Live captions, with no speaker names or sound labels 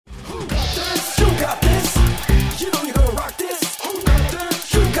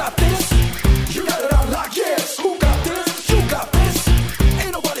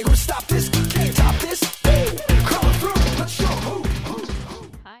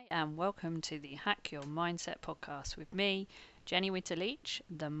and welcome to the Hack Your Mindset podcast with me, Jenny Winter-Leach,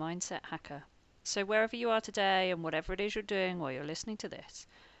 the Mindset Hacker. So wherever you are today and whatever it is you're doing while you're listening to this,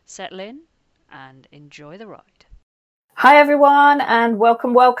 settle in and enjoy the ride. Hi everyone, and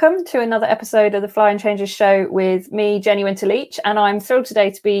welcome to another episode of the Flying Changes show with me, Jenny Winter-Leach, and I'm thrilled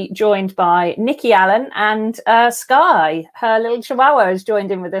today to be joined by Nikki Allen and Sky. Her little chihuahua has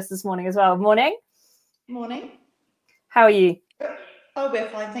joined in with us this morning as well. Morning. Morning. How are you? Oh, we're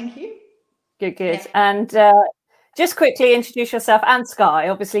fine, thank you. Good. Yeah. And just quickly introduce yourself and Sky,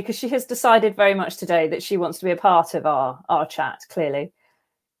 obviously, because she has decided very much today that she wants to be a part of our chat, clearly.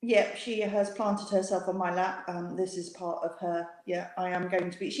 Yeah, she has planted herself on my lap. This is part of her. Yeah, I am going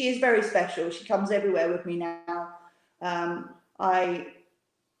to be. She is very special. She comes everywhere with me now. I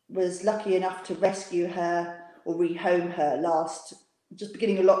was lucky enough to rescue her or rehome her just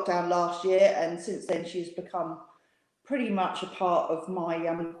beginning of lockdown last year, and since then she's become pretty much a part of my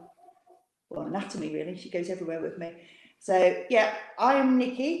anatomy. Really, she goes everywhere with me. So yeah, I am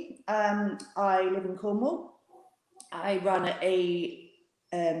Nikki. I live in Cornwall. I run a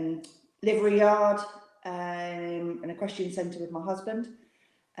livery yard, an equestrian centre with my husband.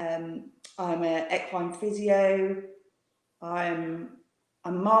 I'm an equine physio. I'm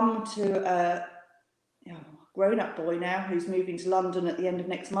a mum to a grown-up boy now who's moving to London at the end of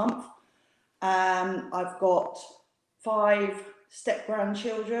next month. I've got 5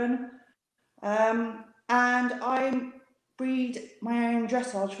 step-grandchildren, and I breed my own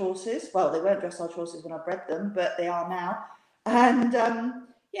dressage horses. Well, they weren't dressage horses when I bred them, but they are now. And I'm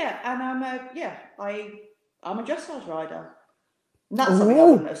a dressage rider. And that's something I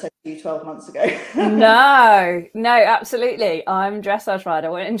wouldn't have said to you 12 months ago. No, absolutely. I'm a dressage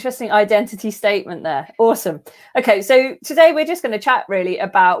rider. What an interesting identity statement there. Awesome. Okay, so today we're just going to chat really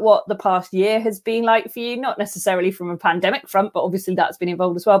about what the past year has been like for you, not necessarily from a pandemic front, but obviously that's been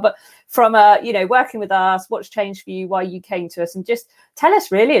involved as well, but from working with us, what's changed for you, why you came to us, and just tell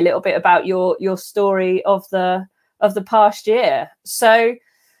us really a little bit about your story of the past year. So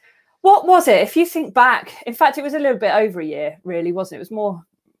what was it? If you think back, in fact, it was a little bit over a year, really, wasn't it? It was more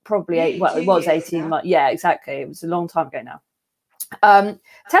probably it was 18 months. Yeah, exactly. It was a long time ago now.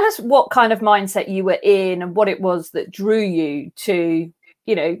 Tell us what kind of mindset you were in and what it was that drew you to,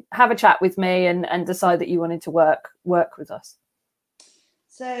 have a chat with me and decide that you wanted to work with us.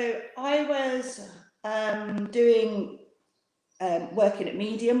 So I was doing working at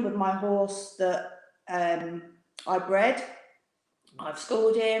Medium with my horse that I bred. I've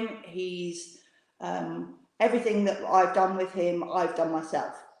schooled him. He's everything that I've done with him, I've done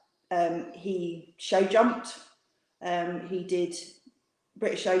myself. He show jumped. He did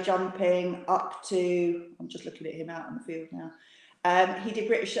British show jumping up to, I'm just looking at him out in the field now. He did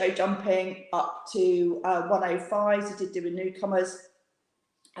British show jumping up to 105s. He did doing newcomers.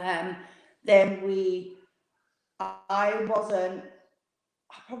 Then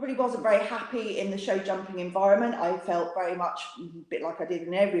I probably wasn't very happy in the show jumping environment. I felt very much a bit like I did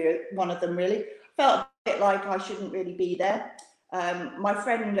in every one of them, really. Felt a bit like I shouldn't really be there. My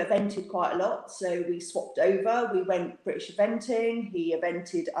friend evented quite a lot, so we swapped over. We went British eventing. He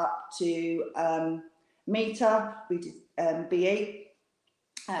evented up to meter. We did BE,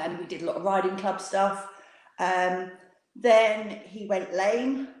 and we did a lot of riding club stuff. Then he went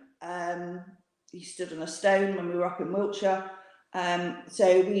lame. He stood on a stone when we were up in Wiltshire.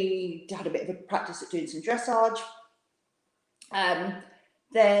 So we had a bit of a practice at doing some dressage.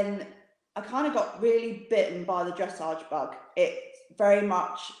 Then I kind of got really bitten by the dressage bug. It very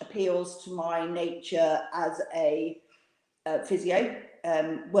much appeals to my nature as a physio,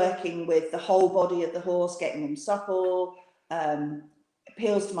 working with the whole body of the horse, getting him supple,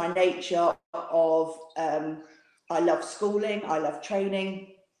 appeals to my nature of, I love schooling, I love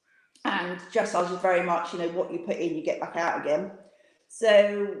training, and dressage is very much, what you put in, you get back out again.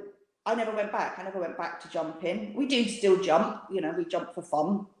 So I never went back. I never went back to jumping. We do still jump, we jump for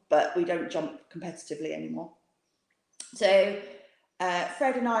fun, but we don't jump competitively anymore. So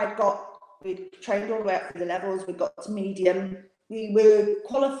Fred and I we'd trained all the way up through the levels. We got to Medium. We were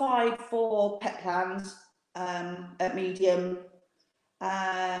qualified for pet plans at Medium.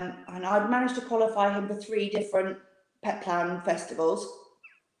 And I'd managed to qualify him for 3 different pet plan festivals.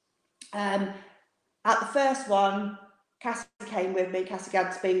 At the first one, Cassie came with me, Cassie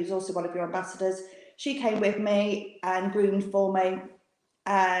Gadsby, who's also one of your ambassadors. She came with me and groomed for me.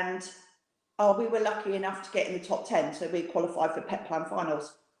 And we were lucky enough to get in the top 10, so we qualified for pet plan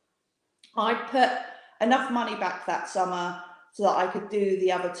finals. I put enough money back that summer so that I could do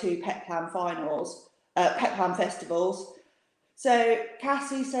the other 2 pet plan festivals. So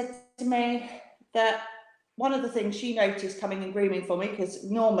Cassie said to me that one of the things she noticed coming and grooming for me, because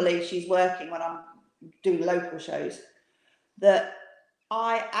normally she's working when I'm doing local shows, that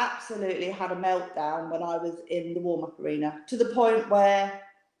I absolutely had a meltdown when I was in the warm-up arena, to the point where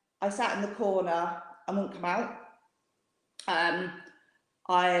I sat in the corner and wouldn't come out.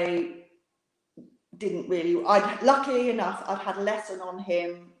 I didn't really, luckily enough, I'd had a lesson on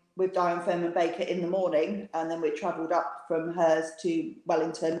him with Diane Furman Baker in the morning, and then we travelled up from hers to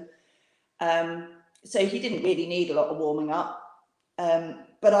Wellington. So he didn't really need a lot of warming up.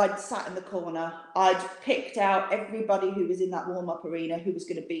 But I'd sat in the corner. I'd picked out everybody who was in that warm-up arena who was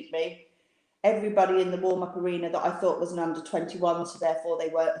going to beat me. Everybody in the warm-up arena that I thought was an under 21, so therefore they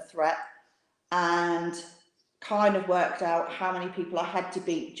weren't a threat. And kind of worked out how many people I had to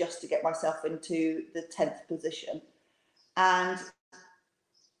beat just to get myself into the 10th position. And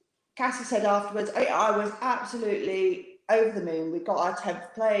Cassie said afterwards, I was absolutely over the moon. We got our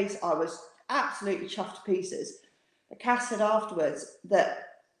 10th place. I was absolutely chuffed to pieces. But Cass said afterwards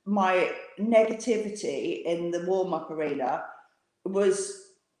that my negativity in the warm-up arena was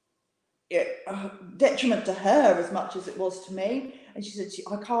detriment to her as much as it was to me. And she said,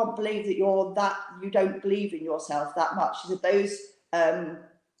 I can't believe that you don't believe in yourself that much. She said, those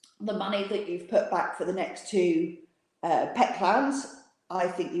the money that you've put back for the next 2 pet plans, I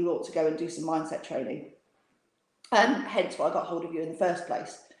think you ought to go and do some mindset training. And hence why I got hold of you in the first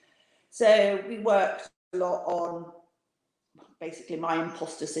place. So we worked a lot on basically my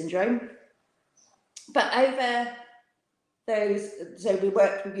imposter syndrome. But over those, so we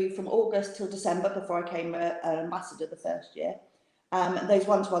worked with you from August till December before I came an ambassador the first year. And those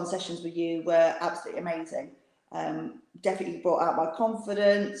one-to-one sessions with you were absolutely amazing. Definitely brought out my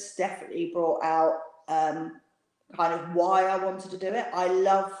confidence, definitely brought out kind of why I wanted to do it. I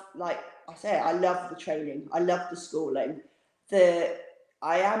love, like I say, I love the training. I love the schooling.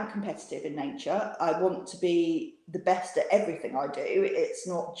 I am competitive in nature. I want to be the best at everything I do. It's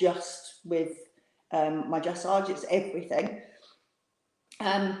not just with my dressage, it's everything.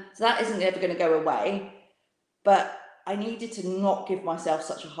 So that isn't ever going to go away. But I needed to not give myself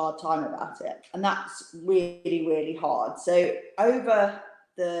such a hard time about it. And that's really, really hard. So over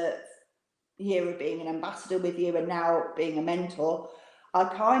the year of being an ambassador with you and now being a mentor, I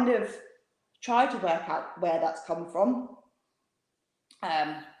kind of tried to work out where that's come from,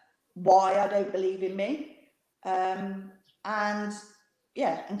 why I don't believe in me, and kind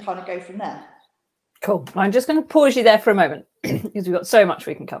of go from there. Cool. I'm just going to pause you there for a moment because we've got so much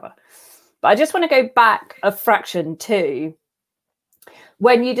we can cover. But I just want to go back a fraction to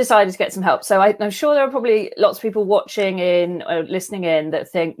when you decided to get some help. So I'm sure there are probably lots of people watching in or listening in that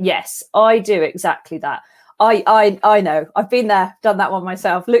think, yes, I do exactly that. I know. I've been there, done that one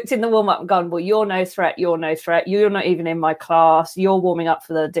myself, looked in the warm-up and gone, well, you're no threat. You're no threat. You're not even in my class. You're warming up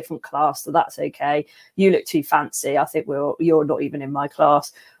for the different class, so that's okay. You look too fancy. I think you're not even in my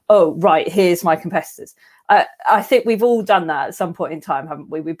class. Oh, right, here's my competitors. I think we've all done that at some point in time, haven't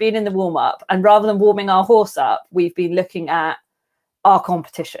we? We've been in the warm-up, and rather than warming our horse up, we've been looking at our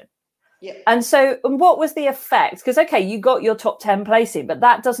competition. Yeah. And so what was the effect? Because, okay, you got your top 10 placing, but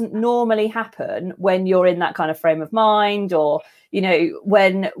that doesn't normally happen when you're in that kind of frame of mind, or, you know,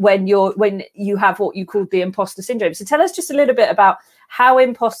 when you have what you called the imposter syndrome. So tell us just a little bit about how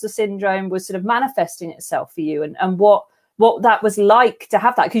imposter syndrome was sort of manifesting itself for you, and what that was like to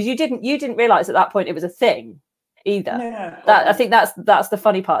have that, because you didn't realize at that point it was a thing either. No. I think that's the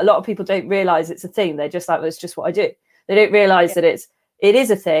funny part. A lot of people don't realize it's a thing. They're just like, well, it's just what I do. They don't realize that it is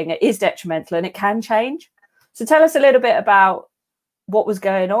a thing, it is detrimental, and it can change. So tell us a little bit about what was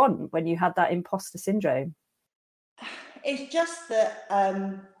going on when you had that imposter syndrome. It's just that,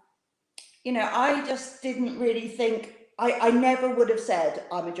 I just didn't really think, I never would have said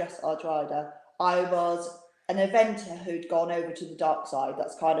I'm a dressage rider. I was an eventer who'd gone over to the dark side.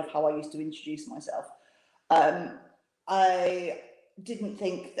 That's kind of how I used to introduce myself. I didn't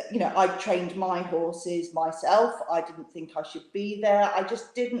think that, I trained my horses myself. I didn't think I should be there. I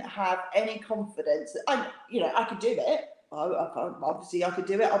just didn't have any confidence that I could do it. Obviously I could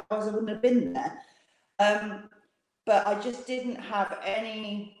do it, otherwise I wouldn't have been there. But I just didn't have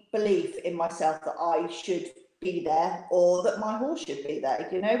any belief in myself that I should be there or that my horse should be there.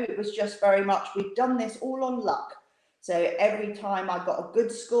 It was just very much, we've done this all on luck. So every time I got a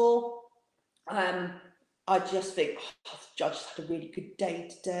good score, I just think, the judge had a really good day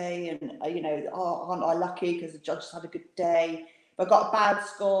today, and aren't I lucky because the judge had a good day. If I got a bad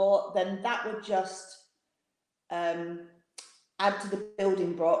score, then that would just add to the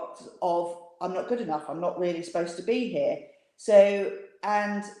building blocks of I'm not good enough, I'm not really supposed to be here. So,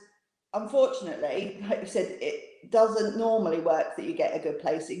 and unfortunately, like you said, it doesn't normally work that you get a good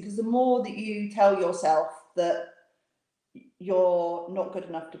placing, because the more that you tell yourself that you're not good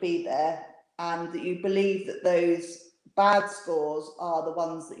enough to be there, and that you believe that those bad scores are the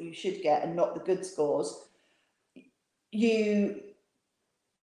ones that you should get and not the good scores, you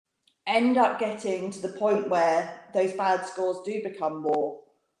end up getting to the point where those bad scores do become more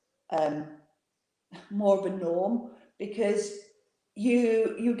of a norm, because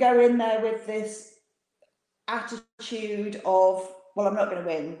you go in there with this attitude of, well, I'm not going to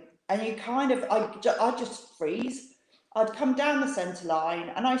win, and you kind of, I just freeze. I'd come down the centre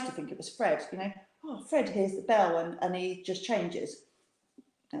line, and I used to think it was Fred, oh, Fred hears the bell and he just changes.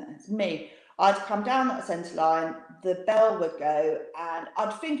 It's me. I'd come down that centre line, the bell would go, and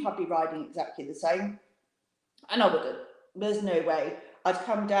I'd think I'd be riding exactly the same, and I wouldn't. There's no way. I'd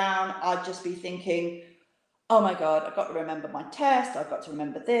come down, I'd just be thinking, oh my God, I've got to remember my test, I've got to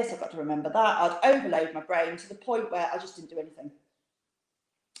remember this, I've got to remember that. I'd overload my brain to the point where I just didn't do anything.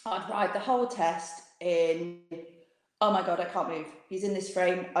 I'd ride the whole test in, oh my God, I can't move. He's in this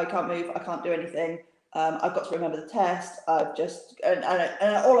frame, I can't move, I can't do anything. I've got to remember the test. And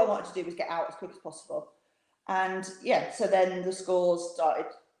all I wanted to do was get out as quick as possible. And yeah, so then the scores started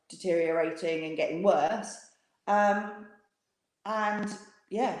deteriorating and getting worse. And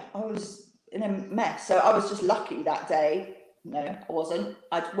yeah, I was in a mess. So I was just lucky that day. No, I wasn't.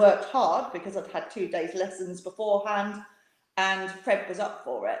 I'd worked hard because I'd had 2 days lessons beforehand, and Fred was up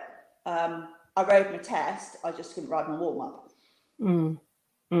for it. I rode my test, I just couldn't ride my warm-up.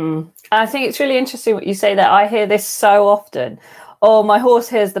 I think it's really interesting what you say there. I hear this so often. Oh, my horse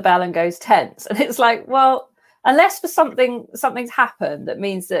hears the bell and goes tense. And it's like, well, unless for something's happened that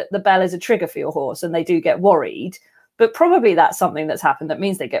means that the bell is a trigger for your horse and they do get worried, but probably that's something that's happened that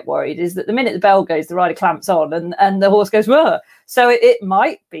means they get worried, is that the minute the bell goes, the rider clamps on and the horse goes, whoa. So it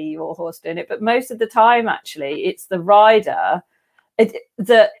might be your horse doing it, but most of the time, actually, it's the rider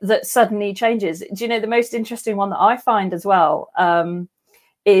that suddenly changes. Do you know, the most interesting one that I find as well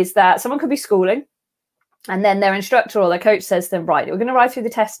is that someone could be schooling, and then their instructor or their coach says to them, right, we're going to ride through the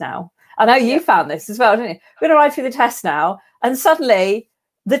test now. I know you found this as well, didn't you? We're going to ride through the test now. And suddenly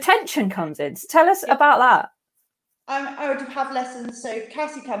the tension comes in. So tell us about that. I would have lessons. So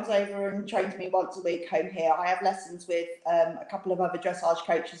Cassie comes over and trains me once a week home here. I have lessons with a couple of other dressage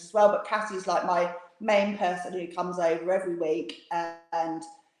coaches as well, but Cassie's like my main person who comes over every week and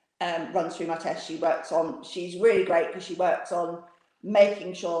runs through my tests. She's really great because she works on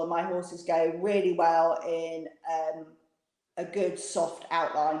making sure my horses go really well in a good soft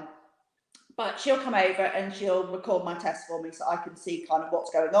outline. But she'll come over and she'll record my test for me so I can see kind of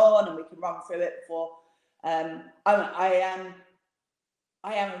what's going on and we can run through it before. I am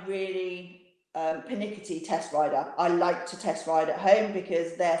a really pernickety test rider. I like to test ride at home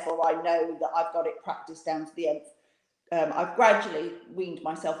because therefore I know that I've got it practiced down to the nth. I've gradually weaned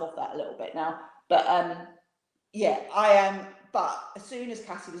myself off that a little bit now, but yeah, I am. But as soon as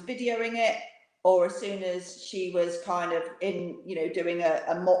Cassie was videoing it, or as soon as she was kind of in, doing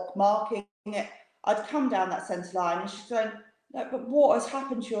a mock marking it, I'd come down that centre line and she's going, no, but what has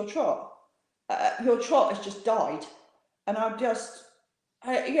happened to your trot? Your trot has just died. And I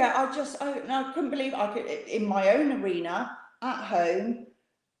couldn't believe I could, in my own arena, at home,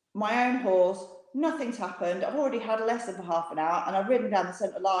 my own horse, nothing's happened. I've already had a lesson for half an hour and I've ridden down the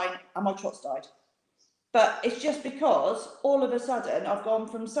centre line and my trot's died. But it's just because all of a sudden I've gone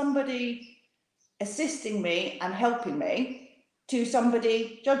from somebody assisting me and helping me to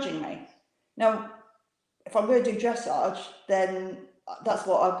somebody judging me. Now, if I'm going to do dressage, then that's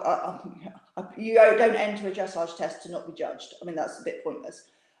what you don't enter a dressage test to not be judged. I mean, that's a bit pointless.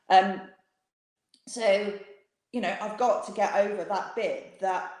 So, I've got to get over that bit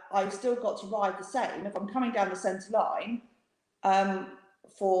that I've still got to ride the same. If I'm coming down the centre line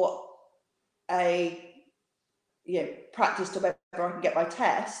for a practice to whether I can get my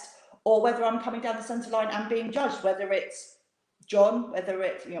test, or whether I'm coming down the centre line and being judged, whether it's John, whether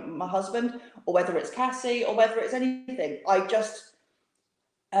it's my husband, or whether it's Cassie, or whether it's anything. I just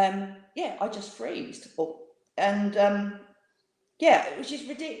freezed. Which is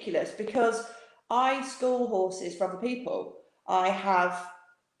ridiculous because I school horses for other people. I have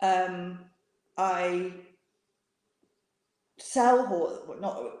I sell horses,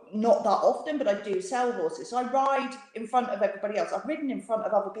 not that often, but I do sell horses. So I ride in front of everybody else. I've ridden in front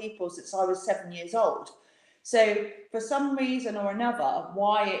of other people since I was 7 years old. So for some reason or another,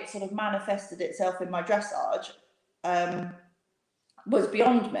 why it sort of manifested itself in my dressage was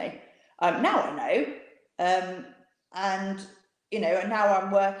beyond me. Now I know, and now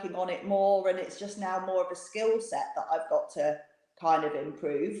I'm working on it more, and it's just now more of a skill set that I've got to kind of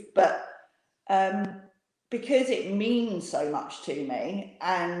improve. But because it means so much to me,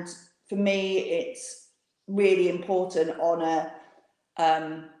 and for me it's really important on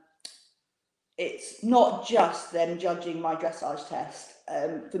it's not just them judging my dressage test.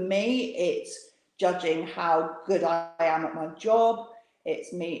 For me, it's judging how good I am at my job. It's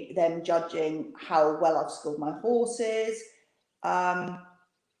them judging how well I've schooled my horses. And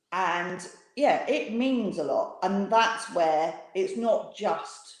yeah, it means a lot. And that's where it's not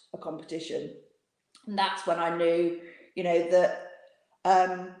just a competition. And that's when I knew, you know, that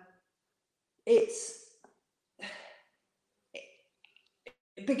it's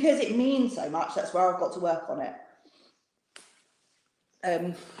because it means so much. That's where I've got to work on it.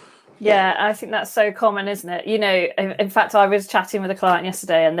 Yeah, I think that's so common, isn't it? You know, in fact, I was chatting with a client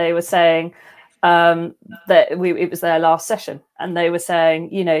yesterday and they were saying that it was their last session, and they were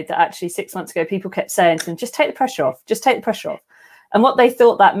saying, you know, that actually 6 months ago, people kept saying to them, just take the pressure off, just take the pressure off. And what they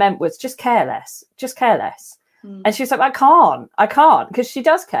thought that meant was just care less, just care less. And she was like, I can't, because she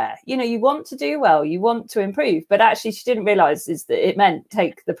does care. You know, you want to do well, you want to improve, but actually she didn't realize is that it meant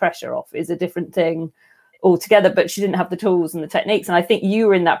take the pressure off is a different thing altogether, but she didn't have the tools and the techniques. And I think you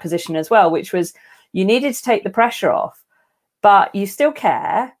were in that position as well, which was you needed to take the pressure off, but you still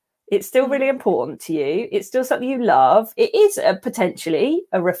care. It's still really important to you. It's still something you love. It is potentially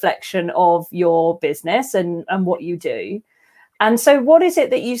a reflection of your business and what you do. And so what is it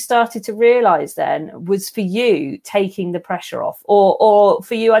that you started to realize then was for you taking the pressure off, or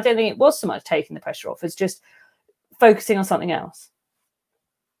for you, I don't think it was so much taking the pressure off as just focusing on something else?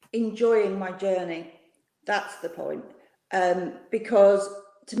 Enjoying my journey. That's the point. Because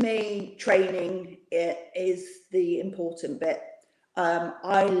to me, training is the important bit.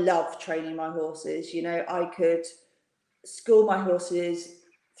 I love training my horses. You know, I could school my horses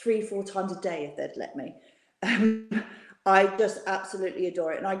 3-4 times a day if they'd let me. I just absolutely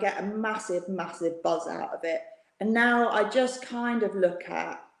adore it, and I get a massive buzz out of it. And now I just kind of look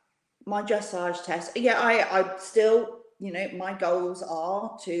at my dressage test. Yeah, I still, you know, my goals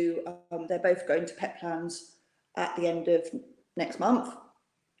are to they're both going to Petlands at the end of next month.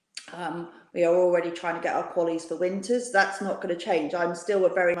 We are already trying to get our qualies for winters. That's not going to change. I'm still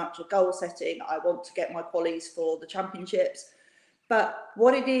very much a goal setting. I want to get my qualies for the championships. But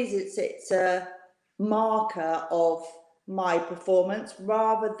what it is, it's a marker of my performance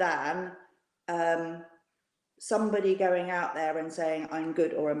rather than somebody going out there and saying I'm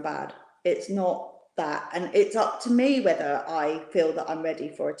good or I'm bad. It's not that, and it's up to me whether I feel that I'm ready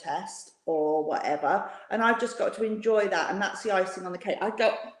for a test or whatever, and I've just got to enjoy that, and that's the icing on the cake. I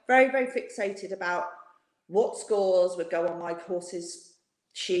got very fixated about what scores would go on my horses'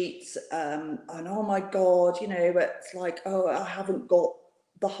 sheets, and oh my god, you know, it's like, oh, I haven't got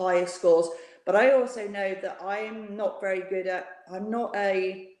the highest scores. But I also know that I'm not very good at, I'm not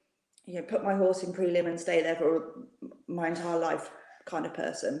a, you know, put my horse in prelim and stay there for my entire life kind of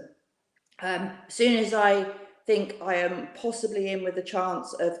person. As soon as I think I am possibly in with a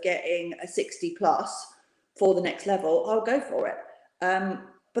chance of getting a 60 plus for the next level, I'll go for it.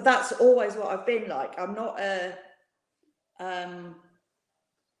 But that's always what I've been like. I'm not a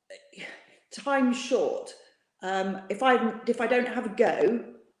time short. If I don't have a go,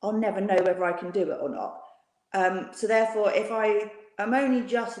 I'll never know whether I can do it or not. So therefore, if I'm only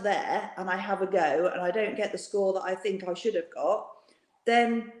just there and I have a go and I don't get the score that I think I should have got,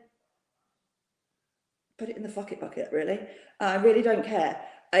 then put it in the fuck it bucket, really. I really don't care.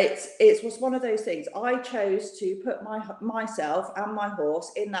 It was one of those things. I chose to put myself and my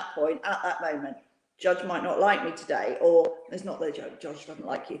horse in that point at that moment. Judge might not like me today, or it's not the judge doesn't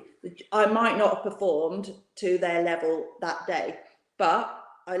like you. I might not have performed to their level that day, but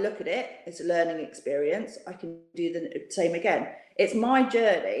I look at it, it's a learning experience. I can do the same again. It's my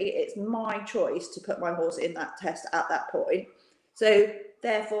journey, it's my choice to put my horse in that test at that point. So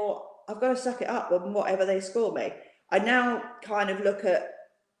therefore, I've got to suck it up on whatever they score me. I now kind of look at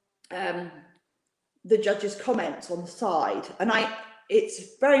the judges' comments on the side, and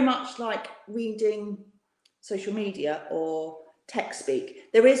it's very much like reading social media or tech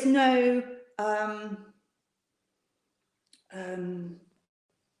speak. There is no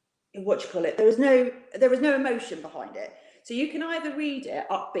there is no emotion behind it. So you can either read it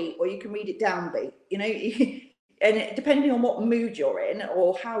upbeat or you can read it downbeat, you know. And depending on what mood you're in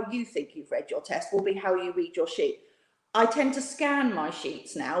or how you think you've read your test will be how you read your sheet. I tend to scan my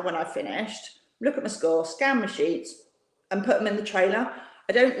sheets now when I've finished, look at my score, scan my sheets and put them in the trailer.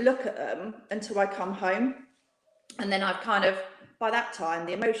 I don't look at them until I come home. And then I've kind of, by that time,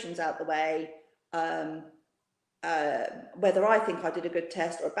 the emotion's out the way. Whether I think I did a good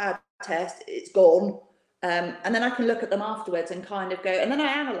test or a bad test, it's gone. And then I can look at them afterwards and kind of go, and then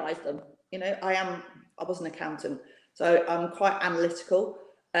I analyse them. You know, I was an accountant, so I'm quite analytical.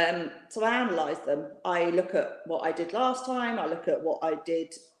 So I analyse them. I look at what I did last time. I look at what I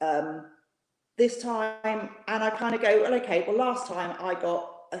did this time, and I kind of go, well, okay, well, last time I got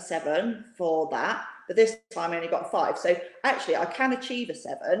a 7 for that, but this time I only got a 5. So actually, I can achieve a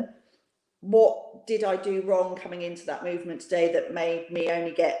 7. What did I do wrong coming into that movement today that made me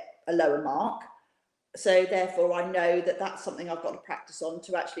only get a lower mark? So therefore, I know that that's something I've got to practice on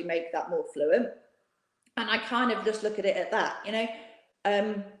to actually make that more fluent. And I kind of just look at it at that, you know.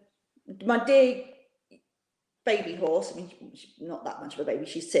 My dear baby horse, I mean, she's not that much of a baby,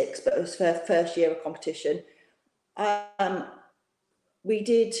 she's 6, but it was her first year of competition. We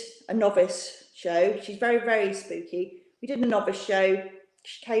did a novice show. She's very, very spooky. We did a novice show.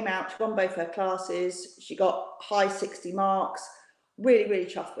 She came out, she won both her classes. She got high 60 marks. Really, really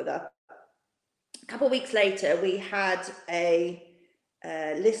chuffed with her. A couple of weeks later, we had a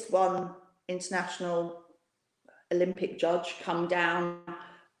List 1 international Olympic judge come down,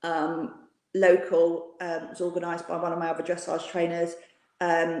 local. It was organised by one of my other dressage trainers.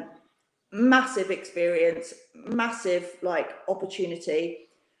 Massive experience, massive like opportunity.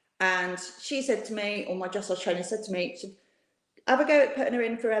 And she said to me, or my dressage trainer said to me, have a go at putting her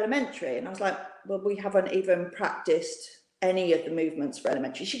in for elementary. And I was like, well, we haven't even practiced any of the movements for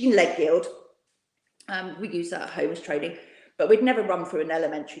elementary. She can leg yield. We use that at home as training, but we'd never run through an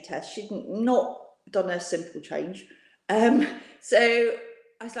elementary test. She'd not done a simple change. So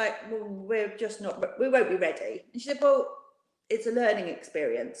I was like, well, we won't be ready. And she said, well, it's a learning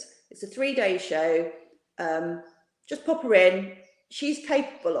experience. It's a 3-day show. Just pop her in. She's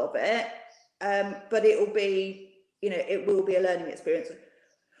capable of it, but it will be, you know, it will be a learning experience.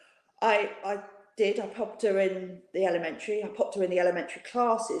 I popped her in the elementary. I popped her in the elementary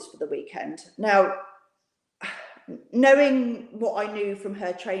classes for the weekend. Now, knowing what I knew from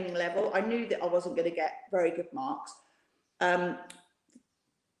her training level, I knew that I wasn't going to get very good marks. My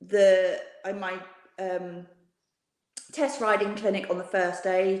test riding clinic on the first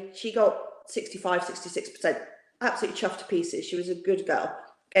day, she got 65, 66%, absolutely chuffed to pieces. She was a good girl.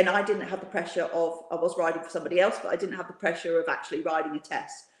 And I didn't have the pressure of, I was riding for somebody else, but I didn't have the pressure of actually riding a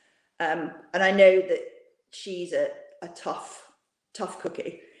test. And I know that she's a tough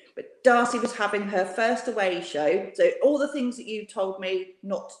cookie. But Darcy was having her first away show. So all the things that you told me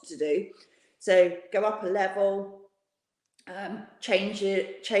not to do. So go up a level, change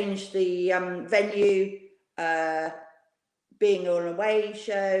the venue, being on an away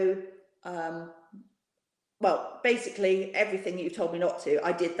show. Well, basically everything you told me not to,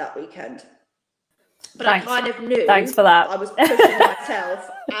 I did that weekend. But thanks. I kind of knew thanks for that. I was pushing myself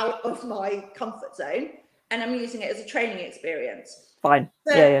out of my comfort zone, and I'm using it as a training experience. Fine.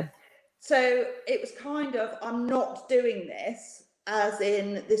 So, yeah. So it was kind of, I'm not doing this as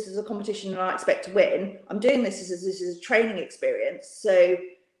in this is a competition and I expect to win. I'm doing this as this is a training experience. So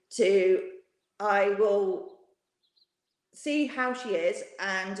I will see how she is,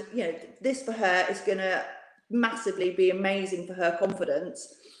 and you know, this for her is going to massively be amazing for her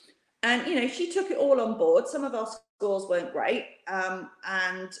confidence. And you know, she took it all on board. Some of our scores weren't great, yeah,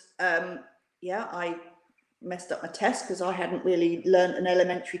 I messed up my test because I hadn't really learned an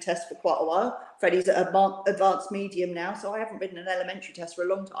elementary test for quite a while. Freddie's at advanced medium now, so I haven't ridden an elementary test for a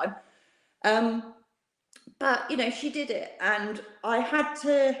long time. But you know, she did it, and I had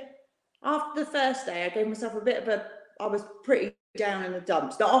to. After the first day, I gave myself a bit of I was pretty down in the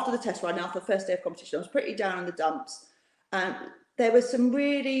dumps. Not after the test ride, after the first day of competition, I was pretty down in the dumps. And there were some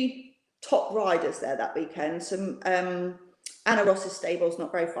really top riders there that weekend. Some Anna Ross's stables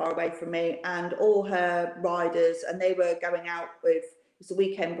not very far away from me, and all her riders, and they were going out with, it was the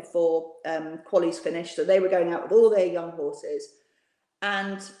weekend before qualies finished, so they were going out with all their young horses.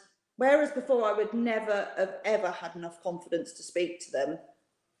 And whereas before I would never have ever had enough confidence to speak to them,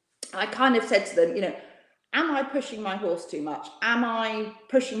 I kind of said to them, you know, am I pushing my horse too much? Am I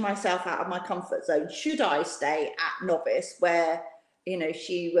pushing myself out of my comfort zone? Should I stay at novice where, you know,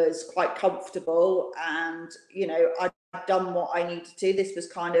 she was quite comfortable and, you know, I'd done what I needed to. This was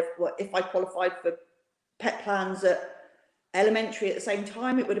kind of what, if I qualified for pet plans at elementary at the same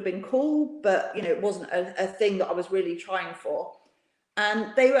time, it would have been cool, but, you know, it wasn't a thing that I was really trying for.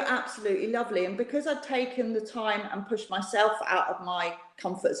 And they were absolutely lovely. And because I'd taken the time and pushed myself out of my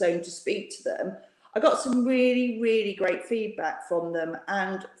comfort zone to speak to them, I got some really, really great feedback from them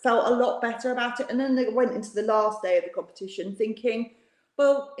and felt a lot better about it. And then they went into the last day of the competition thinking,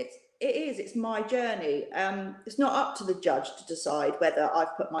 well, it's my journey. It's not up to the judge to decide whether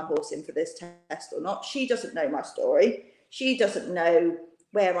I've put my horse in for this test or not. She doesn't know my story. She doesn't know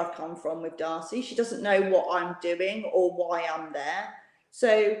where I've come from with Darcy. She doesn't know what I'm doing or why I'm there.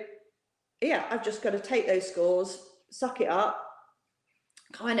 So, yeah, I've just got to take those scores, suck it up,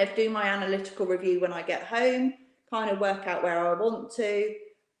 kind of do my analytical review when I get home, kind of work out where I want to,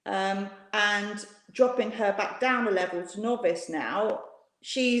 and dropping her back down a level to novice now.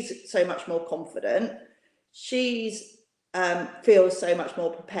 She's so much more confident. She's feels so much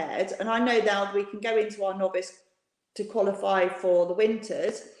more prepared, and I know now that we can go into our novice to qualify for the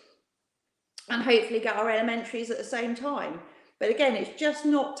winters and hopefully get our elementaries at the same time. But again, it's just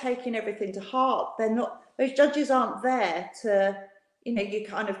not taking everything to heart. They're not, those judges aren't there to, you know, you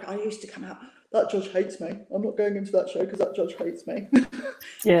kind of, I used to come out, that judge hates me, I'm not going into that show because that judge hates me.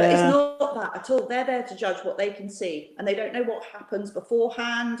 Yeah. But it's not that at all. They're there to judge what they can see, and they don't know what happens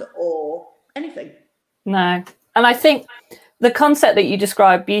beforehand or anything. No. And I think the concept that you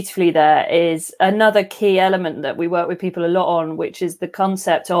described beautifully there is another key element that we work with people a lot on, which is the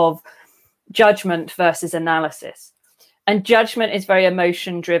concept of judgment versus analysis. And judgment is very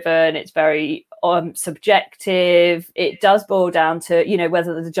emotion driven. It's very subjective. It does boil down to, you know,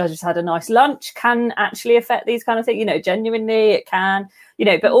 whether the judges had a nice lunch can actually affect these kind of things. You know, genuinely it can, you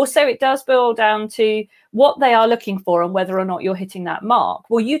know, but also it does boil down to what they are looking for and whether or not you're hitting that mark.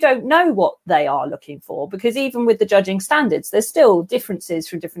 Well, you don't know what they are looking for, because even with the judging standards, there's still differences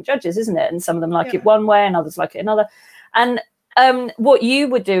from different judges, isn't it? And some of them like it one way and others like it another. And what you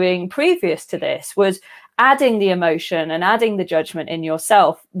were doing previous to this was adding the emotion and adding the judgment in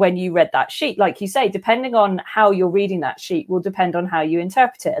yourself when you read that sheet. Like you say, depending on how you're reading that sheet will depend on how you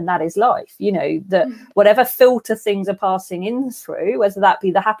interpret it. And that is life, you know, that whatever filter things are passing in through, whether that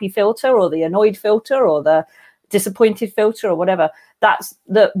be the happy filter or the annoyed filter or the disappointed filter or whatever, that's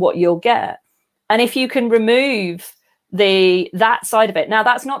what you'll get. And if you can remove that side of it. Now,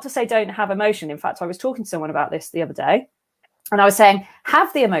 that's not to say don't have emotion. In fact, I was talking to someone about this the other day. And I was saying,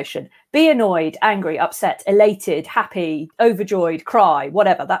 have the emotion, be annoyed, angry, upset, elated, happy, overjoyed, cry,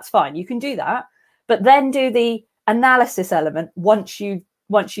 whatever. That's fine. You can do that. But then do the analysis element once you've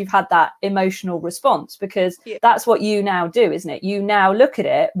had that emotional response, because that's what you now do, isn't it? You now look at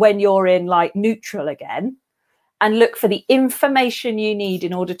it when you're in like neutral again and look for the information you need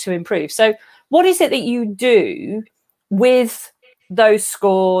in order to improve. So what is it that you do with those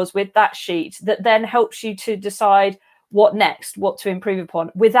scores, with that sheet, that then helps you to decide what next, what to improve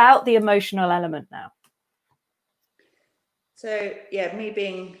upon without the emotional element now? So yeah, me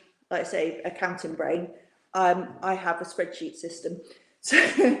being, like I say, accounting brain, I have a spreadsheet system. So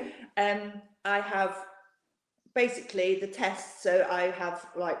I have basically the tests. So I have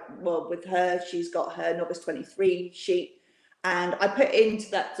with her, she's got her Novice 23 sheet, and I put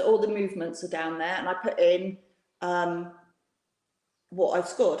into that, so all the movements are down there, and I put in what I've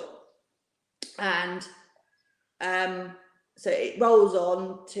scored. And so it rolls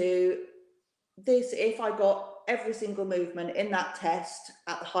on to this. If I got every single movement in that test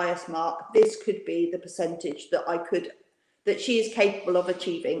at the highest mark, this could be the percentage that she is capable of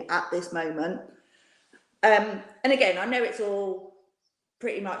achieving at this moment. And again, I know it's all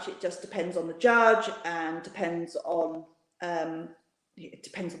pretty much, it just depends on the judge and depends on it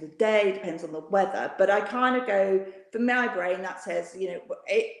depends on the day, depends on the weather. But I kind of go, for my brain, that says, you know,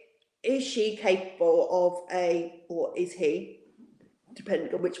 is she capable of or is he,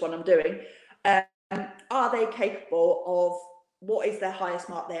 depending on which one I'm doing, are they capable of, what is their highest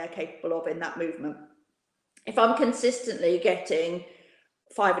mark they are capable of in that movement? If I'm consistently getting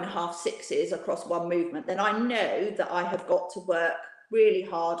 5.5, 6s across one movement, then I know that I have got to work really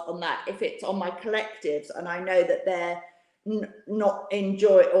hard on that. If it's on my collectives and I know that they're not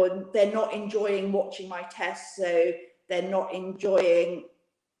enjoying watching my tests, so they're not enjoying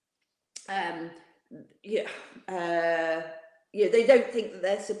they don't think that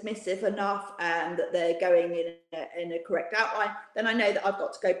they're submissive enough and that they're going in a correct outline, then I know that I've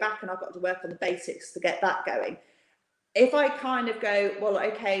got to go back and I've got to work on the basics to get that going. If I kind of go, well,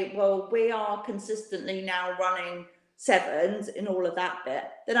 okay, well, we are consistently now running 7s in all of that bit,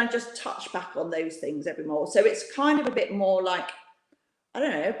 then I just touch back on those things every more. So it's kind of a bit more like, I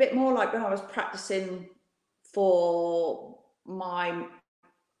don't know, a bit more like when I was practicing for my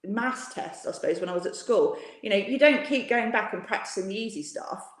maths tests, I suppose, when I was at school. You know, you don't keep going back and practicing the easy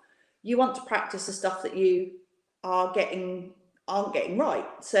stuff. You want to practice the stuff that you aren't getting right.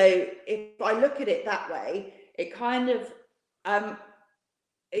 So if I look at it that way, it kind of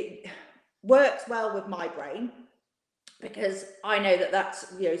it works well with my brain, because I know that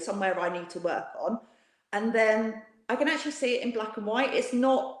that's, you know, somewhere I need to work on, and then I can actually see it in black and white.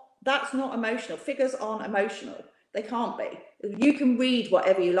 That's not emotional. Figures aren't emotional. They can't be. You can read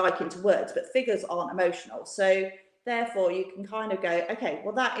whatever you like into words, but figures aren't emotional. So therefore you can kind of go, okay,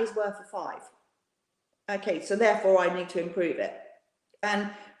 well, that is worth a 5. Okay, so therefore I need to improve it. And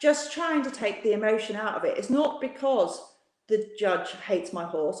just trying to take the emotion out of it. It's not because the judge hates my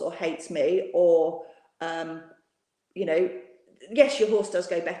horse or hates me, or you know, yes, your horse does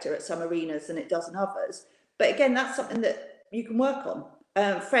go better at some arenas than it does in others, but again, that's something that you can work on.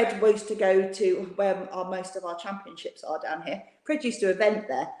 Fred used to go to where most of our championships are down here. Fred used to event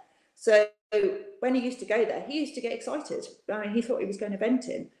there, so when he used to go there, he used to get excited. I mean, he thought he was going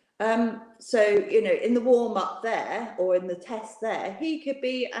eventing. So, you know, in the warm up there or in the test there, he could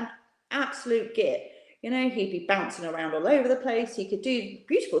be an absolute git. You know, he'd be bouncing around all over the place. He could do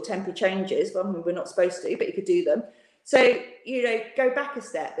beautiful tempo changes. Well, we're not supposed to, but he could do them. So, you know, go back a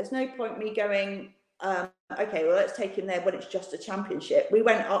step. There's no point me going, okay, well, let's take him there when it's just a championship. We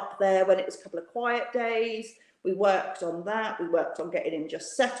went up there when it was a couple of quiet days. We worked on that. We worked on getting him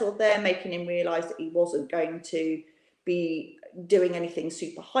just settled there, making him realise that he wasn't going to be doing anything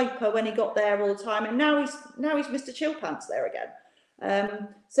super hyper when he got there all the time. And now he's Mr. Chillpants there again.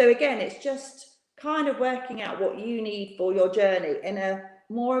 So again, it's just kind of working out what you need for your journey in a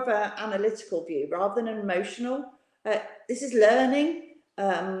more of an analytical view rather than an emotional. This is learning.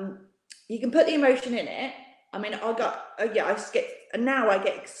 You can put the emotion in it. I mean, now I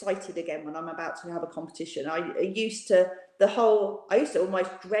get excited again when I'm about to have a competition. I used to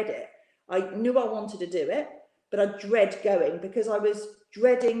almost dread it. I knew I wanted to do it, but I dread going because I was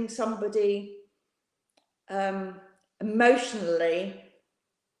dreading somebody emotionally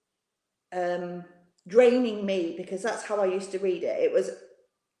draining me, because that's how I used to read it.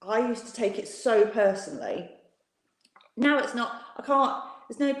 I used to take it so personally. Now it's not,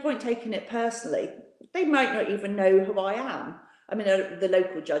 there's no point taking it personally. They might not even know who I am. I mean, the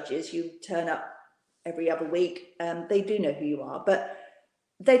local judges, you turn up every other week, they do know who you are, but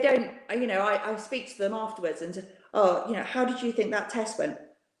they don't, you know, I speak to them afterwards and, oh, you know, how did you think that test went?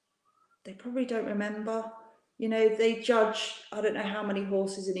 They probably don't remember. You know, they judge, I don't know how many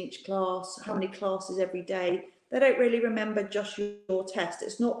horses in each class, how many classes every day. They don't really remember just your test.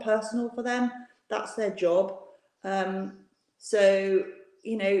 It's not personal for them. That's their job. So,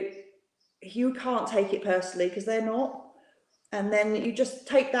 you know, you can't take it personally because they're not. And then you just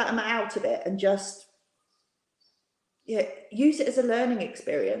take that out of it and just use it as a learning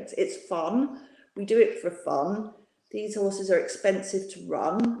experience. It's fun. We do it for fun. These horses are expensive to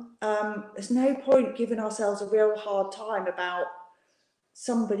run. There's no point giving ourselves a real hard time about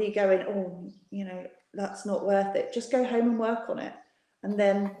somebody going, oh, you know, that's not worth it. Just go home and work on it and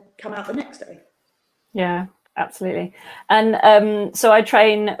then come out the next day. Yeah, absolutely. And so I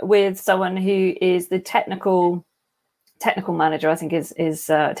train with someone who is the technical manager, I think is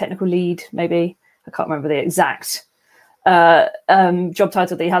technical lead, maybe. I can't remember the exact job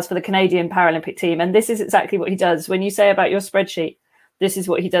title that he has for the Canadian Paralympic team. And this is exactly what he does. When you say about your spreadsheet, this is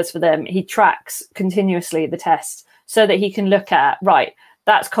what he does for them. He tracks continuously the test so that he can look at, right,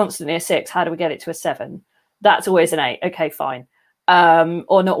 that's constantly a 6. How do we get it to a 7? That's always an 8. Okay, fine.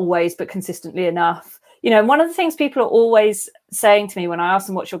 Or not always, but consistently enough. You know, one of the things people are always saying to me when I ask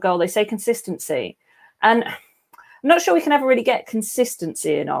them, what's your goal? They say consistency. And I'm not sure we can ever really get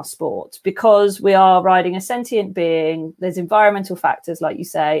consistency in our sport because we are riding a sentient being. There's environmental factors, like you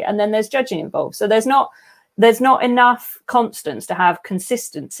say, and then there's judging involved. So there's not enough constants to have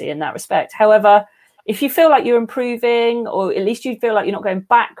consistency in that respect. However, if you feel like you're improving, or at least you feel like you're not going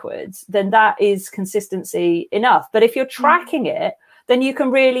backwards, then that is consistency enough. But if you're tracking it, then you can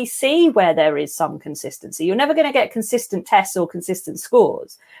really see where there is some consistency. You're never going to get consistent tests or consistent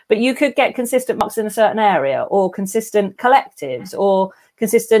scores, but you could get consistent marks in a certain area, or consistent collectives, or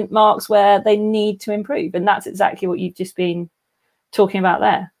consistent marks where they need to improve. And that's exactly what you've just been talking about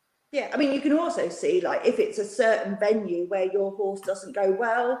there. Yeah, I mean, you can also see, like, if it's a certain venue where your horse doesn't go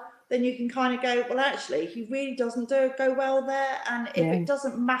well, then you can kind of go, well, actually, he really doesn't go well there. And if it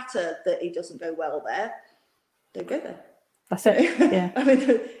doesn't matter that he doesn't go well there, don't go there. That's it. Yeah. I mean,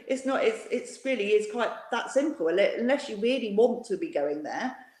 it's really is quite that simple, unless you really want to be going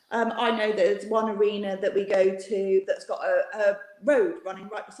there. I know there's one arena that we go to that's got a road running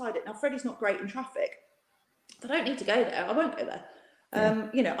right beside it. Now, Freddie's not great in traffic. I don't need to go there. I won't go there.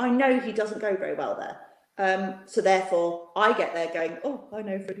 You know, I know he doesn't go very well there. So therefore, I get there going, oh, I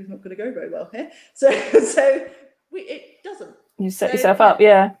know Freddie's not going to go very well here. So it doesn't. You set yourself up,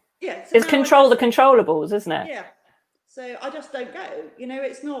 yeah. Yeah. So it's control the controllables, isn't it? Yeah. So I just don't go. You know,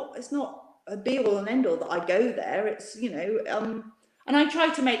 it's not a be all and end all that I go there. It's, you know, and I try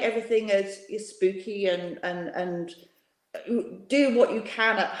to make everything as spooky and do what you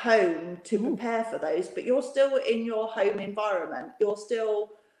can at home to prepare for those, but you're still in your home environment. You're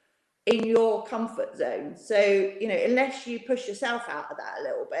still in your comfort zone. So, you know, unless you push yourself out of that a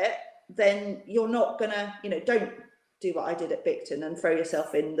little bit, then you're not gonna, you know, don't do what I did at Bicton and throw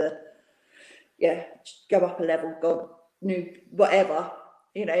yourself in the, go up a level, go new, whatever,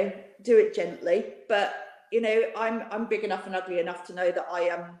 you know, do it gently. But, you know, I'm big enough and ugly enough to know that I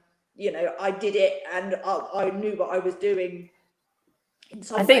am, you know, I did it and I knew what I was doing.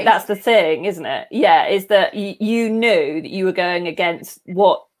 I think that's the thing, isn't it? Yeah, is that you knew that you were going against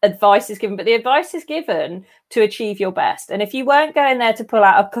what advice is given, but the advice is given to achieve your best. And if you weren't going there to pull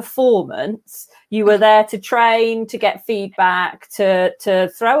out a performance, you were there to train, to get feedback, to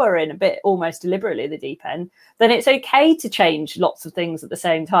throw her in a bit almost deliberately at the deep end, then it's okay to change lots of things at the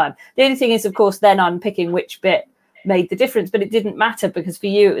same time. The only thing is, of course, then unpicking which bit made the difference, but it didn't matter because for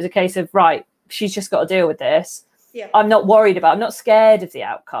you, it was a case of, right, she's just got to deal with this. Yeah. I'm not scared of the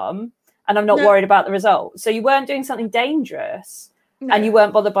outcome, and I'm not worried about the result. So you weren't doing something dangerous and you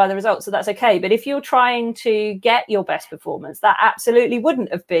weren't bothered by the results. So that's okay. But if you're trying to get your best performance, that absolutely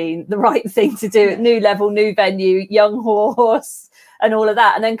wouldn't have been the right thing to do at new level, new venue, young horse and all of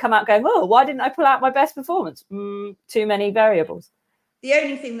that. And then come out going, oh, why didn't I pull out my best performance? Too many variables. The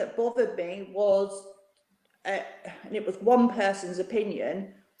only thing that bothered me was, and it was one person's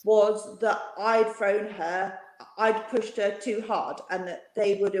opinion, was that I'd pushed her too hard and that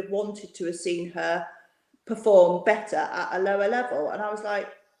they would have wanted to have seen her perform better at a lower level. And I was like,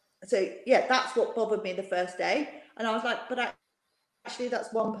 so yeah, that's what bothered me the first day. And I was like, but actually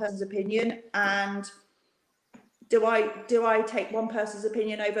that's one person's opinion. And do I take one person's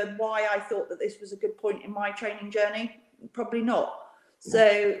opinion over why I thought that this was a good point in my training journey? Probably not.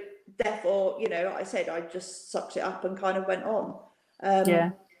 So therefore, you know, I said, I just sucked it up and kind of went on.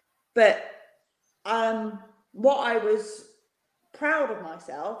 But what I was proud of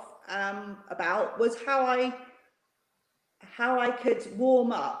myself about was how I could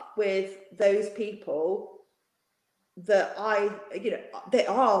warm up with those people that they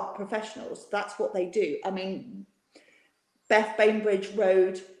are professionals. That's what they do. I mean, Beth Bainbridge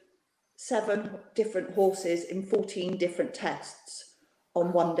rode 7 different horses in 14 different tests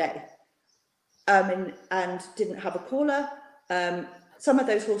on one day, and didn't have a caller. Some of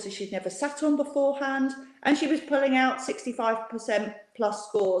those horses she'd never sat on beforehand, and she was pulling out 65% plus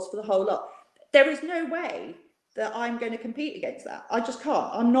scores for the whole lot. There is no way that I'm going to compete against that. I just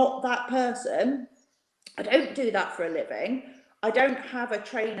can't. I'm not that person. I don't do that for a living. I don't have a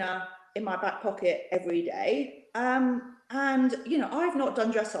trainer in my back pocket every day. And, you know, I've not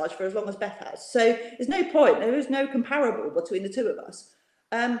done dressage for as long as Beth has. So there's no point. There is no comparable between the two of us.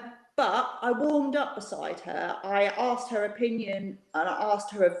 But I warmed up beside her. I asked her opinion and I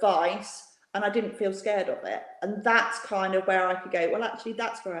asked her advice, and I didn't feel scared of it. And that's kind of where I could go, well, actually,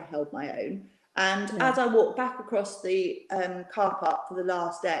 that's where I held my own. And as I walked back across the car park for the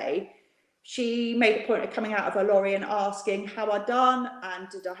last day, she made a point of coming out of her lorry and asking how I'd done and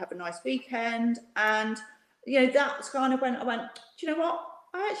did I have a nice weekend. And, you know, that's kind of when I went, do you know what?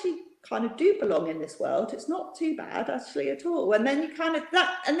 I actually kind of do belong in this world. It's not too bad actually at all. And then you kind of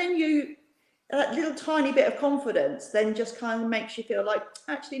that little tiny bit of confidence then just kind of makes you feel like,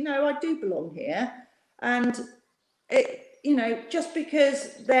 actually, no, I do belong here. And it, you know, just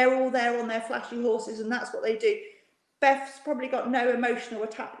because they're all there on their flashy horses and that's what they do, Beth's probably got no emotional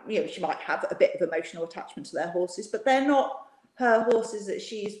attachment. You know, she might have a bit of emotional attachment to their horses, but they're not her horses that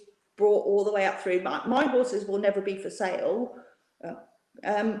she's brought all the way up through. My horses will never be for sale.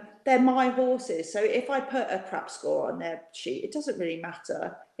 They're my horses. So if I put a crap score on their sheet, it doesn't really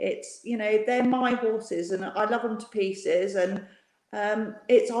matter. It's, you know, they're my horses and I love them to pieces. And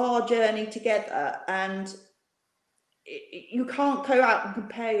it's our journey together. And you can't go out and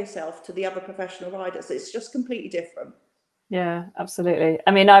compare yourself to the other professional riders. It's just completely different. Yeah, absolutely.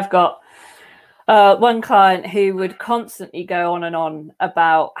 I mean, I've got one client who would constantly go on and on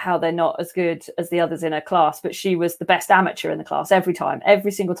about how they're not as good as the others in her class, but she was the best amateur in the class every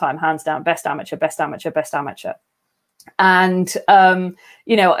single time, hands down, best amateur. And,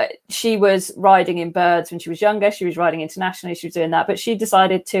 you know, she was riding in birds when she was younger. She was riding internationally. She was doing that. But she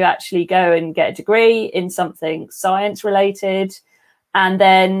decided to actually go and get a degree in something science related. And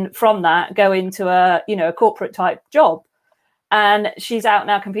then from that, go into a corporate type job. And she's out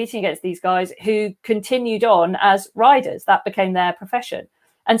now competing against these guys who continued on as riders. That became their profession.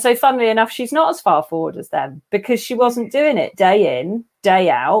 And so funnily enough, she's not as far forward as them because she wasn't doing it day in,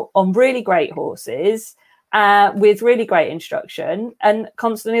 day out on really great horses. With really great instruction and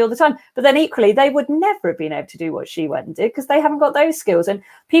constantly all the time. But then equally, they would never have been able to do what she went and did because they haven't got those skills. And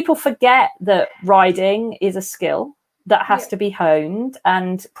people forget that riding is a skill that has to be honed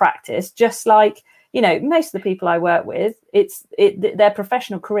and practiced, just like, you know, most of the people I work with, their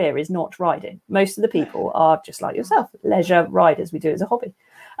professional career is not riding. Most of the people are just like yourself, leisure riders. We do it as a hobby.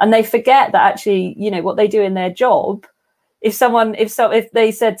 And they forget that actually, you know, what they do in their job if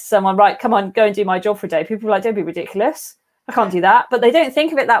they said to someone, right, come on, go and do my job for a day, people are like, don't be ridiculous, I can't do that. But they don't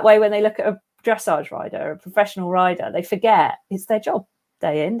think of it that way when they look at a dressage rider, a professional rider. They forget it's their job,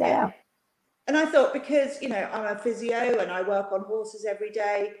 day in, day out. And I thought, because, you know, I'm a physio and I work on horses every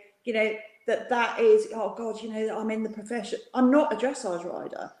day, you know, that is, oh God, you know, I'm in the profession. I'm not a dressage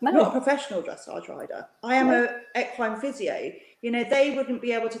rider. No. I'm not a professional dressage rider. I am a equine physio. You know, they wouldn't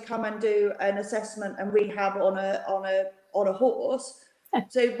be able to come and do an assessment and rehab on a horse.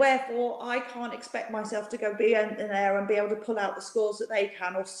 So therefore, I can't expect myself to go be in there and be able to pull out the scores that they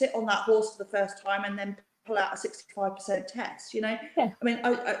can, or sit on that horse for the first time and then pull out a 65% test. You know, I mean,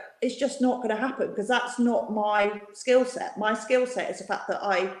 it's just not going to happen, because that's not my skill set. My skill set is the fact that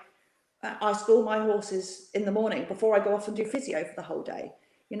I school my horses in the morning before I go off and do physio for the whole day.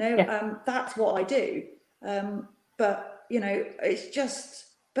 You know, that's what I do. But you know, it's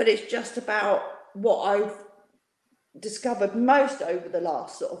just about what I've discovered most over the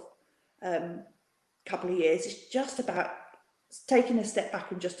last sort of couple of years. It's just about taking a step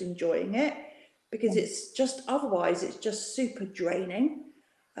back and just enjoying it, because it's just, otherwise it's just super draining.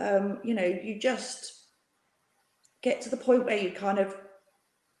 You know, you just get to the point where you kind of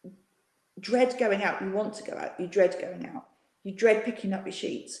dread going out. You want to go out, you dread going out, you dread picking up your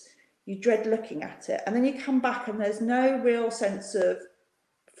sheets, you dread looking at it, and then you come back and there's no real sense of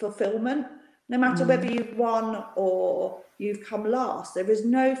fulfillment. No matter whether you've won or you've come last, there is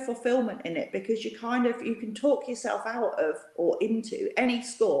no fulfillment in it, because you can talk yourself out of or into any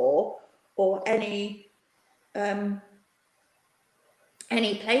score or any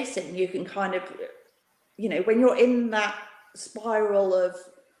placing. You can kind of, you know, when you're in that spiral of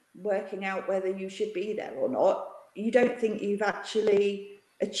working out whether you should be there or not, you don't think you've actually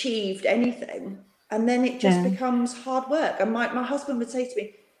achieved anything, and then it just becomes hard work. And my husband would say to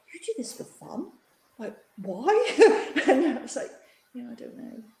me, "You do this for fun?" Like, why? And I was like, "Yeah, I don't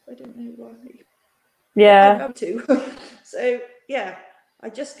know why." Yeah, I'd love to. So yeah, I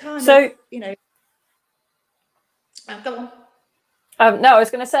just kind of, you know. Go on. No, I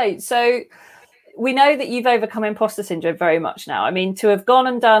was going to say, so we know that you've overcome imposter syndrome very much now. I mean, to have gone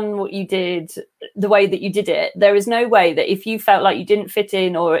and done what you did the way that you did it, there is no way that if you felt like you didn't fit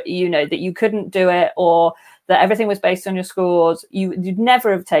in, or, you know, that you couldn't do it, or that everything was based on your scores, you'd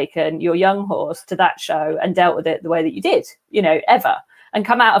never have taken your young horse to that show and dealt with it the way that you did, you know, ever, and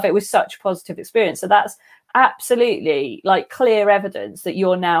come out of it with such positive experience. So that's absolutely like clear evidence that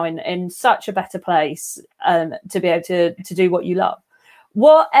you're now in such a better place to be able to do what you love.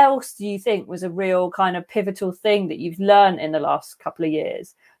 What else do you think was a real kind of pivotal thing that you've learned in the last couple of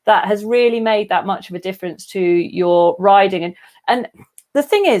years that has really made that much of a difference to your riding? And the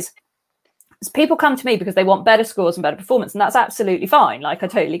thing is people come to me because they want better scores and better performance, and that's absolutely fine. Like, I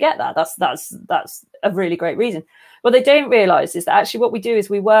totally get that. That's a really great reason. What they don't realize is that actually what we do is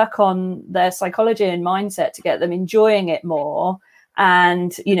we work on their psychology and mindset to get them enjoying it more,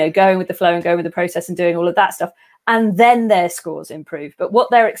 and, you know, going with the flow and going with the process and doing all of that stuff. And then their scores improve. But what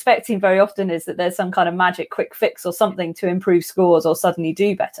they're expecting very often is that there's some kind of magic quick fix or something to improve scores or suddenly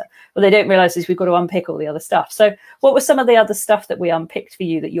do better. What they don't realize is we've got to unpick all the other stuff. So what was some of the other stuff that we unpicked for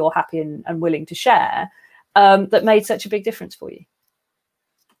you that you're happy and willing to share that made such a big difference for you?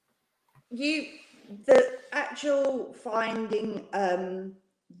 The actual finding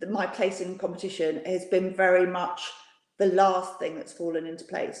my place in competition has been very much the last thing that's fallen into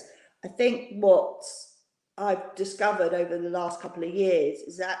place. I think what I've discovered over the last couple of years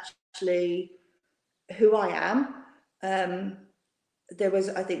is actually who I am. There was,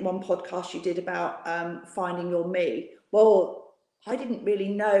 I think, one podcast you did about finding your me. Well, I didn't really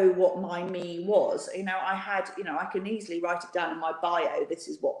know what my me was. You know, I can easily write it down in my bio. This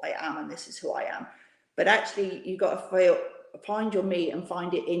is what I am and this is who I am. But actually, you've got to find your me and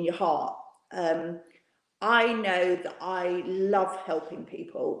find it in your heart. I know that I love helping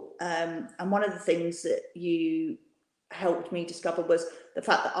people. And one of the things that you helped me discover was the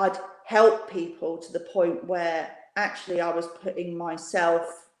fact that I'd help people to the point where actually I was putting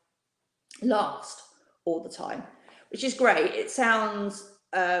myself last all the time, which is great. It sounds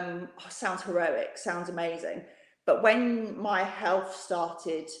heroic, sounds amazing. But when my health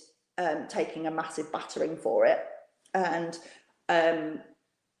started taking a massive battering for it, and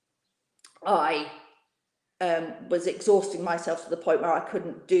I was exhausting myself to the point where I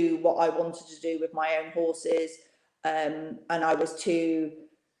couldn't do what I wanted to do with my own horses, and I was too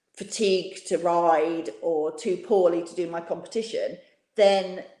fatigued to ride or too poorly to do my competition,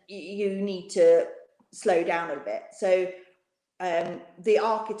 then you need to slow down a bit. So the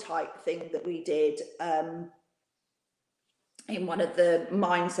archetype thing that we did in one of the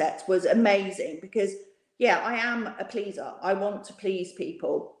mindsets was amazing, because yeah, I am a pleaser. I want to please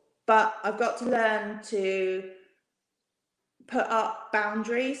people, but I've got to learn to put up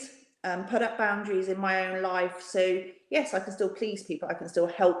boundaries in my own life. So yes, I can still please people, I can still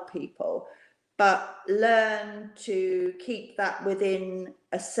help people, but learn to keep that within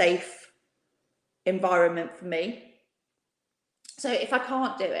a safe environment for me. So if I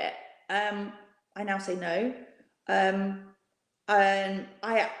can't do it, I now say no. And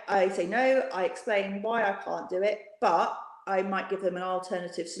I say no, I explain why I can't do it, but I might give them an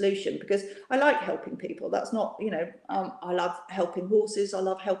alternative solution, because I like helping people. That's not, you know, I love helping horses, I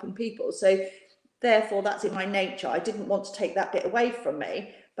love helping people. So therefore that's in my nature. I didn't want to take that bit away from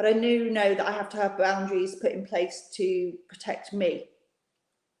me, but I know that I have to have boundaries put in place to protect me.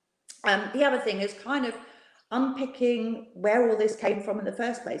 The other thing is kind of unpicking where all this came from in the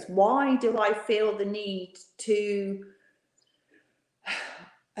first place. Why do I feel the need to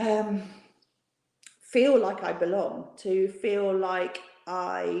feel like I belong, to feel like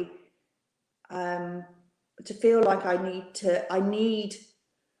I need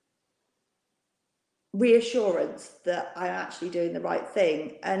reassurance that I'm actually doing the right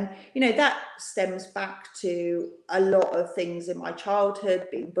thing. And you know, that stems back to a lot of things in my childhood,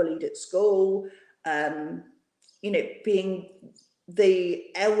 being bullied at school, you know, being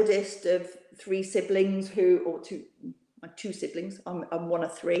the eldest of three siblings my two siblings, I'm one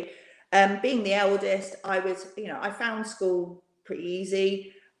of three. Being the eldest, I was, you know, I found school pretty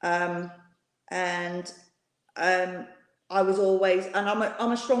easy, and I was always, and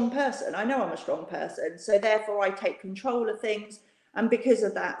I'm a strong person. I know I'm a strong person, so therefore I take control of things. And because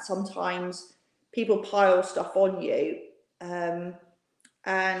of that, sometimes people pile stuff on you, and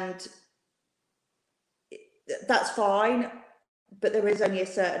that's fine. But there is only a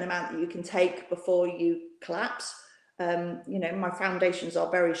certain amount that you can take before you collapse. You know, my foundations are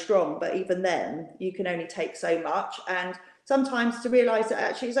very strong, but even then, you can only take so much. And sometimes to realise that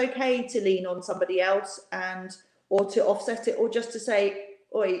actually it's okay to lean on somebody else, or to offset it, or just to say,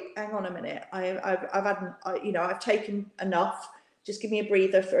 "Oi, hang on a minute. I've taken enough. Just give me a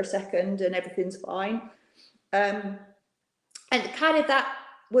breather for a second, and everything's fine." And kind of that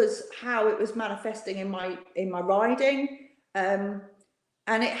was how it was manifesting in my riding.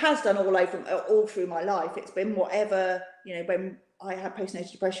 And it has done all through my life. It's been whatever, you know, when I had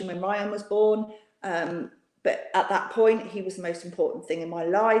postnatal depression when Ryan was born. But at that point, he was the most important thing in my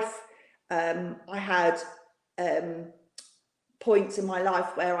life. I had points in my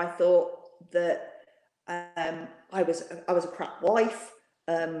life where I thought that I was a crap wife.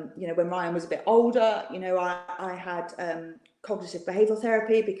 You know, when Ryan was a bit older, you know, I had cognitive behavioural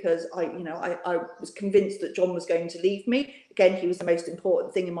therapy because I was convinced that John was going to leave me. Again, he was the most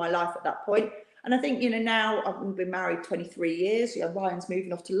important thing in my life at that point. And I think, you know, now I've been married 23 years, you know, Ryan's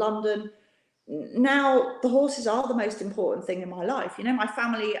moving off to London. Now the horses are the most important thing in my life. You know, my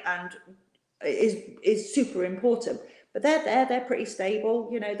family and is super important, but they're pretty stable.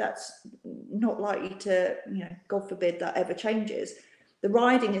 You know, that's not likely to, you know, God forbid that ever changes. The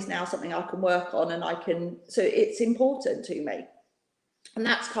riding is now something I can work on, and so it's important to me. And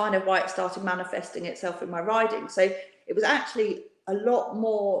that's kind of why it started manifesting itself in my riding. So it was actually a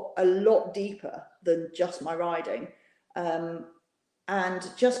lot deeper than just my riding. And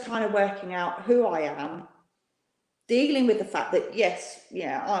just kind of working out who I am, dealing with the fact that, yes,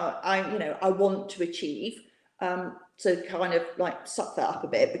 yeah, I want to achieve. So kind of like suck that up a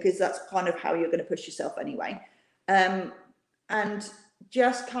bit, because that's kind of how you're going to push yourself anyway. And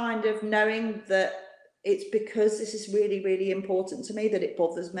just kind of knowing that it's because this is really, really important to me that it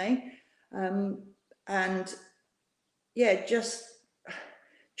bothers me. And yeah, just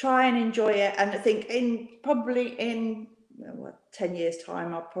try and enjoy it. And I think probably in 10 years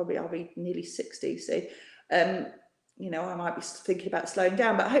time, I'll be nearly 60. So, you know, I might be thinking about slowing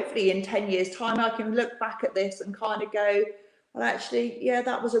down, but hopefully in 10 years time, I can look back at this and kind of go, well, actually, yeah,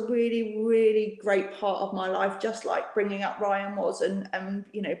 that was a really, really great part of my life, just like bringing up Ryan was, and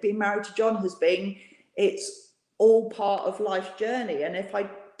you know, being married to John has been. It's all part of life's journey. And if I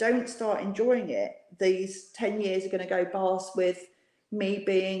don't start enjoying it, these 10 years are going to go past with me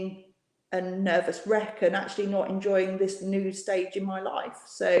being a nervous wreck and actually not enjoying this new stage in my life.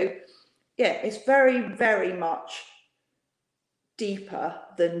 So yeah, it's very, very much deeper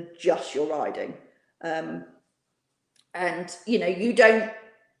than just your riding. And you know, you don't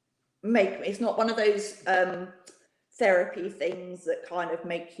it's not one of those therapy things that kind of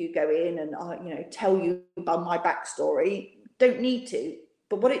make you go in and you know, tell you about my backstory. Don't need to,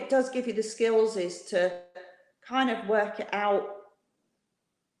 but what it does give you the skills is to kind of work out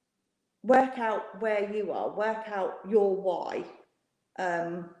where you are, work out your why,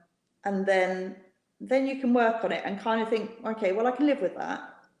 and then then you can work on it and kind of think, okay, well, I can live with that.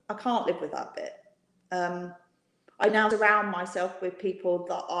 I can't live with that bit. I now surround myself with people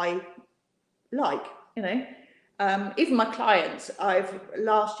that I like, you know. Even my clients,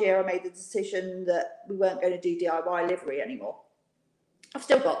 last year I made the decision that we weren't going to do DIY livery anymore. I've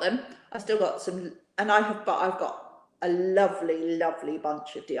still got them. I've still got some, and I've got a lovely, lovely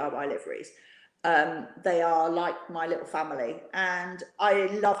bunch of DIY liveries. They are like my little family, and I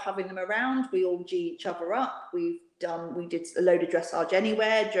love having them around. We all G each other up. We did a load of dressage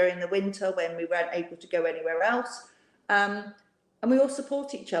anywhere during the winter when we weren't able to go anywhere else. And we all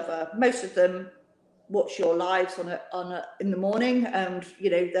support each other. Most of them watch your lives in the morning, and you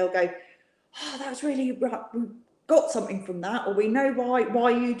know, they'll go, oh, that was really right. We got something from that, or we know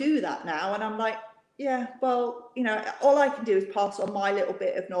why you do that now. And I'm like, yeah, well, you know, all I can do is pass on my little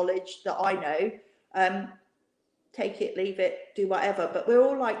bit of knowledge that I know. Take it, leave it, do whatever. But we're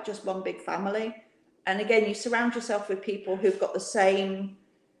all like just one big family. And again, you surround yourself with people who've got the same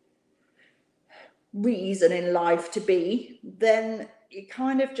reason in life to be, then it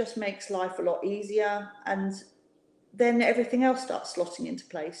kind of just makes life a lot easier, and then everything else starts slotting into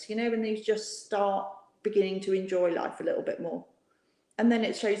place, you know, and you just start beginning to enjoy life a little bit more, and then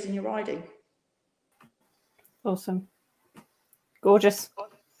it shows in your riding. Awesome. Gorgeous.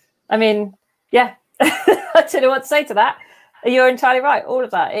 I mean, yeah. I don't know what to say to that. You're entirely right. All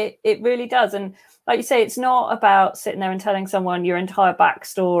of that. It really does. And like you say, it's not about sitting there and telling someone your entire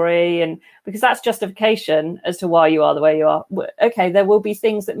backstory, and because that's justification as to why you are the way you are. Okay, there will be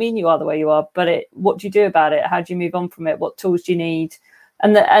things that mean you are the way you are, but what do you do about it? How do you move on from it? What tools do you need?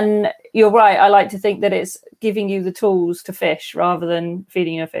 And you're right. I like to think that it's giving you the tools to fish rather than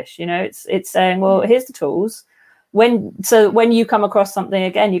feeding you a fish. You know, it's saying, well, here's the tools. When you come across something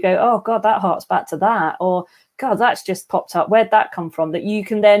again, you go, oh God, that harks back to that, or God, that's just popped up. Where'd that come from? That you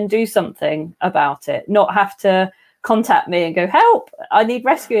can then do something about it, not have to contact me and go, help, I need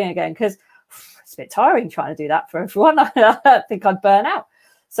rescuing again, because it's a bit tiring trying to do that for everyone. I think I'd burn out.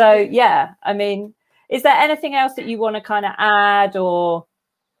 So yeah, I mean, is there anything else that you want to kind of add, or,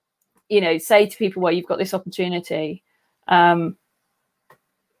 you know, say to people where you've got this opportunity today?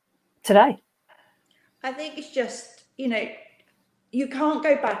 I think it's just, you know, you can't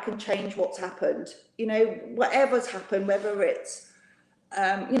go back and change what's happened. You know, whatever's happened, whether it's,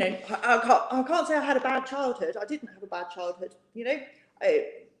 you know, I can't say I had a bad childhood. I didn't have a bad childhood. You know,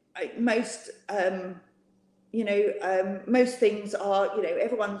 most things are, you know,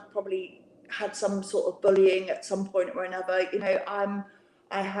 everyone's probably had some sort of bullying at some point or another. You know,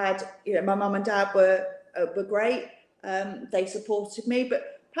 I had, you know, my mum and dad were great. They supported me,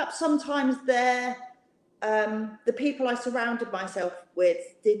 but perhaps sometimes the people I surrounded myself with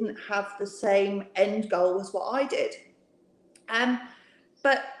didn't have the same end goal as what I did.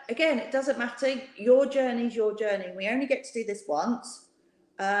 But again, it doesn't matter. Your journey is your journey. We only get to do this once.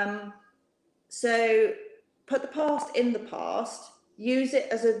 So put the past in the past, use it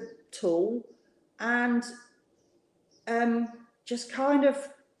as a tool, and just kind of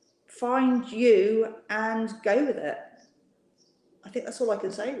find you and go with it. I think that's all I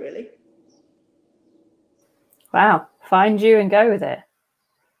can say, really. Wow, find you and go with it.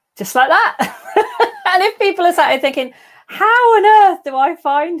 Just like that. And if people are sat here thinking, how on earth do I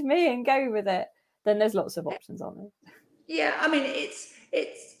find me and go with it? Then there's lots of options, aren't there? Yeah, I mean,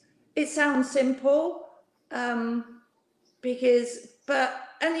 it sounds simple, because, but,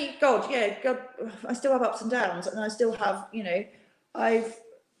 and God, I still have ups and downs, and I still have, you know, I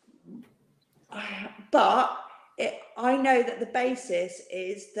know that the basis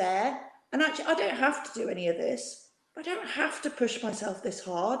is there. And actually, I don't have to do any of this. I don't have to push myself this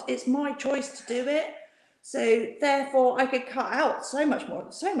hard. It's my choice to do it. So therefore, I could cut out so much of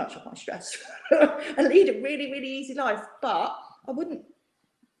my stress and lead a really, really easy life. But I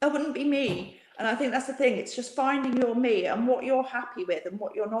wouldn't be me. And I think that's the thing. It's just finding your me and what you're happy with and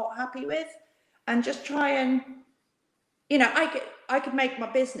what you're not happy with, and just try and, you know, I could make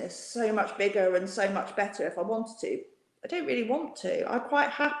my business so much bigger and so much better if I wanted to. I don't really want to. I'm quite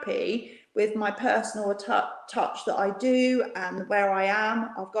happy with my personal touch that I do and where I am.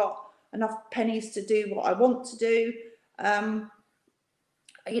 I've got enough pennies to do what I want to do.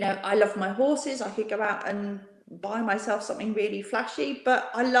 You know, I love my horses. I could go out and buy myself something really flashy, but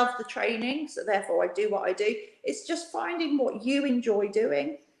I love the training, so therefore I do what I do. It's just finding what you enjoy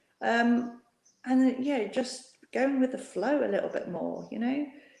doing, and yeah, just going with the flow a little bit more, you know.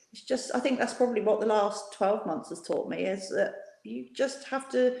 It's just, I think that's probably what the last 12 months has taught me, is that you just have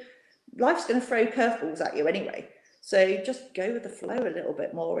to, life's going to throw curveballs at you anyway. So just go with the flow a little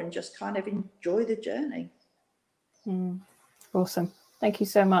bit more and just kind of enjoy the journey. Awesome. Thank you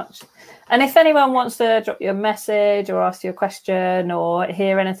so much. And if anyone wants to drop you a message or ask you a question or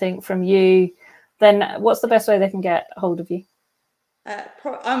hear anything from you, then what's the best way they can get hold of you?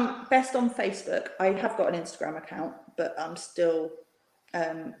 I'm best on Facebook. I have got an Instagram account, but I'm still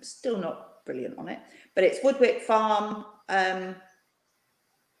not brilliant on it. But it's Woodwick Farm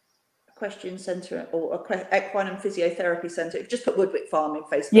Equestrian Centre or Equine and Physiotherapy Centre. If you just put Woodwick Farm in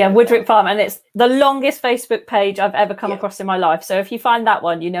Facebook. Yeah, Woodwick Farm, and it's the longest Facebook page I've ever come across in my life. So if you find that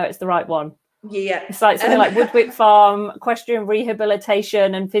one, you know it's the right one. Yeah, it's like something like Woodwick Farm Equestrian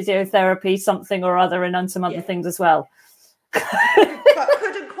Rehabilitation and Physiotherapy, something or other, and some other things as well. I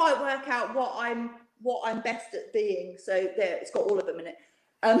couldn't quite work out what I'm best at being, so there, it's got all of them in it.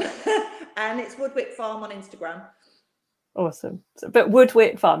 And it's Woodwick Farm on Instagram. Awesome. But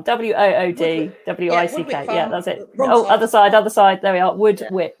Woodwick Farm, WOODWICK. Yeah, that's it. Wrong side. Other side. There we are.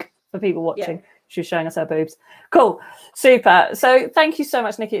 Woodwick for people watching. Yeah. She's showing us her boobs. Cool. Super. So thank you so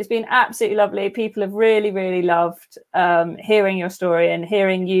much, Nikki. It's been absolutely lovely. People have really, really loved hearing your story and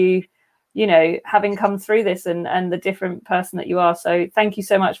hearing you, having come through this and the different person that you are. So thank you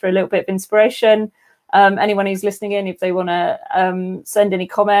so much for a little bit of inspiration. Anyone who's listening in, if they want to send any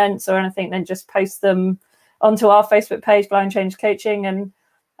comments or anything, then just post them onto our Facebook page, Blind Change Coaching,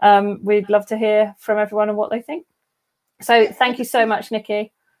 and we'd love to hear from everyone and what they think. So thank you so much,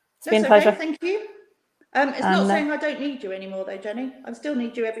 Nikki. It's been a pleasure. Thank you. It's not saying I don't need you anymore, though, Jenny. I still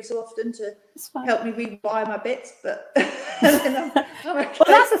need you every so often to help me rewire my bits, but I'm okay. Well,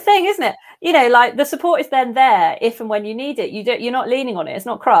 that's the thing, isn't it? Like the support is then there if and when you need it. You're not leaning on it. It's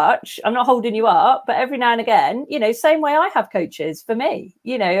not crutch. I'm not holding you up, but every now and again, same way I have coaches for me,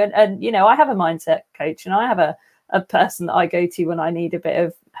 and I have a mindset coach and I have a person that I go to when I need a bit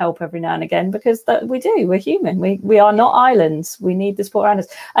of help every now and again, because we're human. We are not islands. We need the support around us.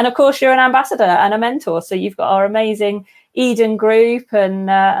 And of course, you're an ambassador and a mentor. So you've got our amazing Eden group and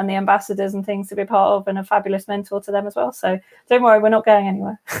the ambassadors and things to be part of, and a fabulous mentor to them as well. So don't worry, we're not going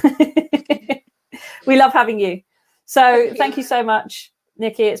anywhere. We love having you. So thank you so much,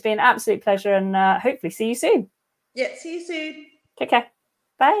 Nikki. It's been an absolute pleasure, and hopefully see you soon. Yeah, see you soon. Take care.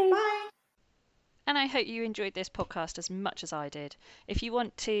 Bye. Bye. And I hope you enjoyed this podcast as much as I did. If you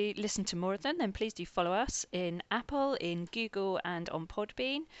want to listen to more of them, then please do follow us in Apple, in Google, and on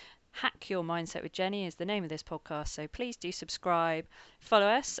Podbean. Hack Your Mindset with Jenny is the name of this podcast, so please do subscribe, follow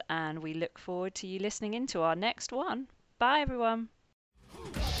us, and we look forward to you listening into our next one. Bye, everyone.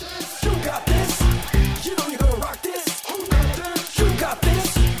 You got this.